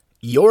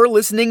You're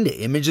listening to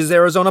Images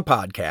Arizona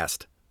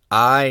podcast.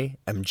 I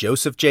am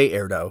Joseph J.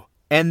 Erdo,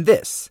 and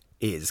this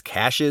is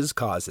Cash's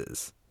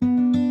Causes.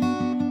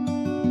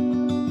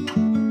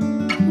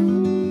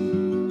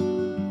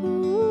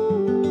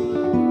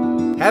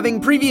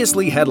 Having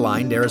previously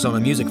headlined Arizona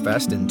Music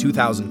Fest in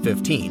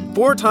 2015,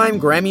 four-time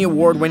Grammy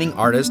Award-winning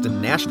artist and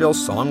Nashville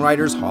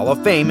Songwriters Hall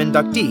of Fame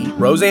inductee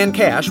Rosanne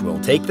Cash will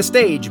take the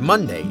stage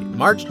Monday,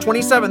 March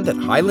 27th at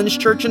Highlands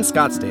Church in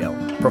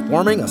Scottsdale,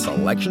 performing a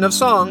selection of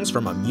songs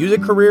from a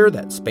music career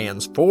that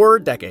spans 4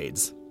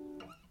 decades.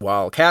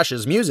 While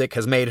Cash's music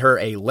has made her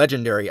a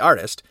legendary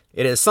artist,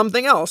 it is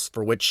something else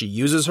for which she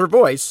uses her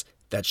voice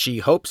that she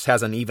hopes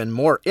has an even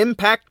more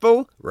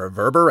impactful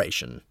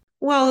reverberation.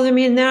 Well, I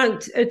mean,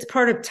 that it's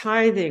part of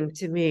tithing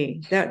to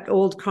me. That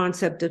old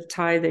concept of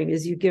tithing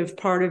is you give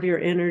part of your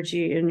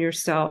energy and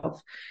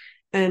yourself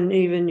and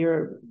even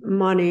your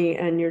money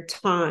and your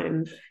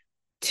time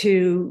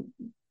to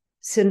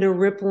send a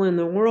ripple in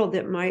the world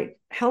that might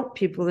help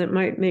people, that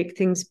might make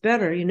things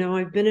better. You know,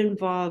 I've been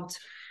involved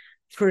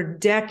for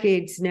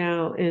decades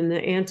now in the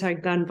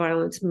anti-gun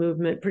violence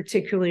movement,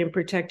 particularly in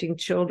protecting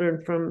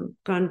children from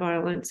gun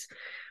violence,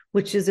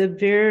 which is a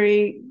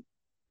very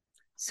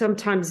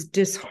sometimes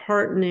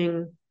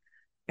disheartening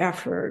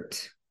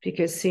effort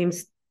because it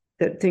seems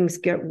that things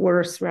get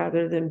worse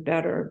rather than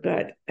better,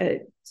 but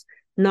it's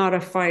not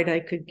a fight I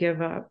could give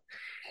up.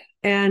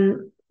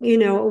 And, you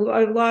know,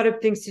 a lot of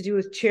things to do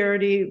with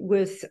charity,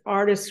 with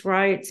artists'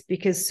 rights,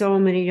 because so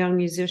many young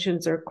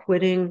musicians are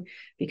quitting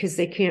because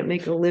they can't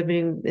make a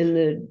living in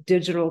the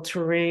digital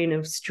terrain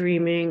of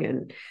streaming,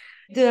 and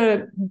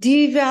the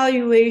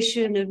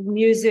devaluation of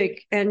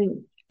music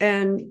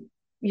and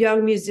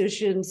young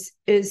musicians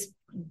is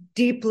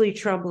deeply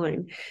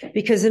troubling,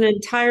 because an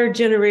entire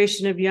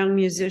generation of young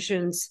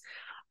musicians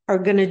are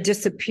going to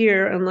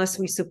disappear unless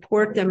we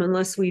support them,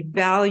 unless we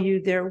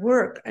value their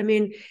work. I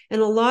mean,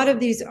 and a lot of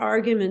these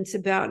arguments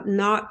about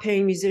not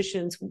paying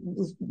musicians,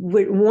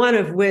 one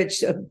of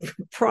which, a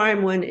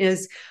prime one,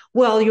 is,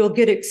 well, you'll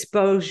get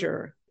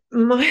exposure.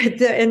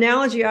 The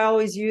analogy I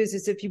always use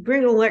is, if you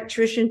bring an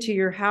electrician to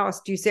your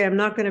house, do you say, I'm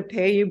not going to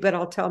pay you, but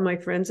I'll tell my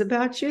friends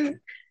about you?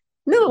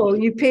 No,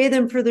 you pay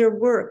them for their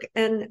work.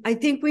 And I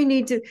think we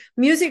need to,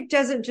 music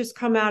doesn't just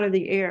come out of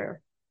the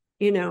air.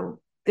 You know,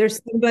 there's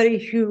somebody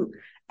who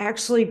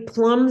actually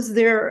plumbs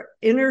their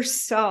inner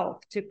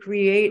self to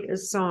create a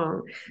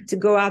song, to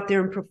go out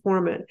there and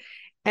perform it.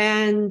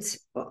 And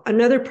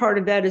another part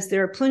of that is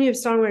there are plenty of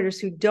songwriters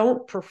who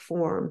don't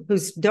perform, who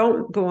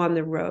don't go on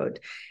the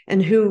road,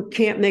 and who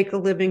can't make a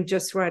living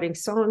just writing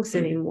songs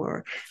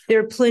anymore.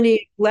 There are plenty of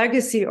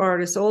legacy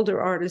artists,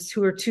 older artists,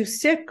 who are too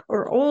sick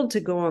or old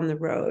to go on the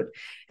road,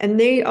 and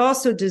they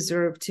also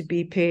deserve to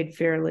be paid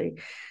fairly.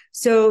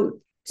 So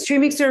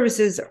streaming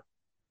services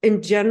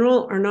in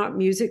general are not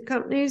music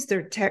companies,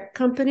 they're tech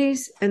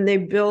companies, and they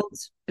build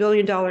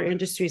billion-dollar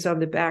industries on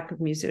the back of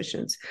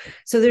musicians.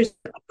 So there's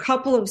a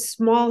couple of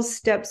small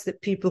steps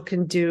that people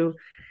can do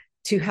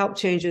to help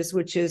changes,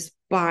 which is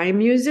buy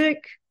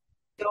music.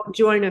 Don't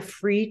join a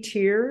free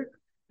tier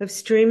of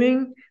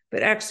streaming,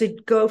 but actually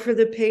go for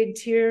the paid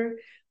tier,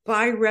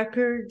 buy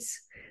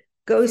records,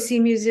 go see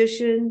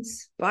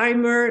musicians, buy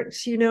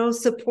merch, you know,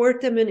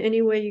 support them in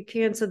any way you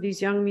can so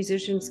these young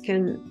musicians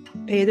can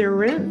pay their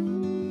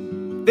rent.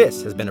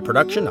 This has been a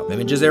production of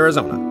Images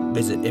Arizona.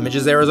 Visit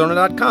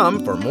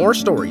imagesarizona.com for more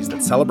stories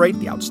that celebrate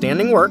the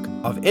outstanding work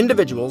of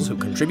individuals who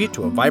contribute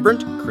to a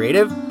vibrant,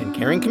 creative, and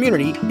caring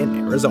community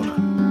in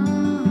Arizona.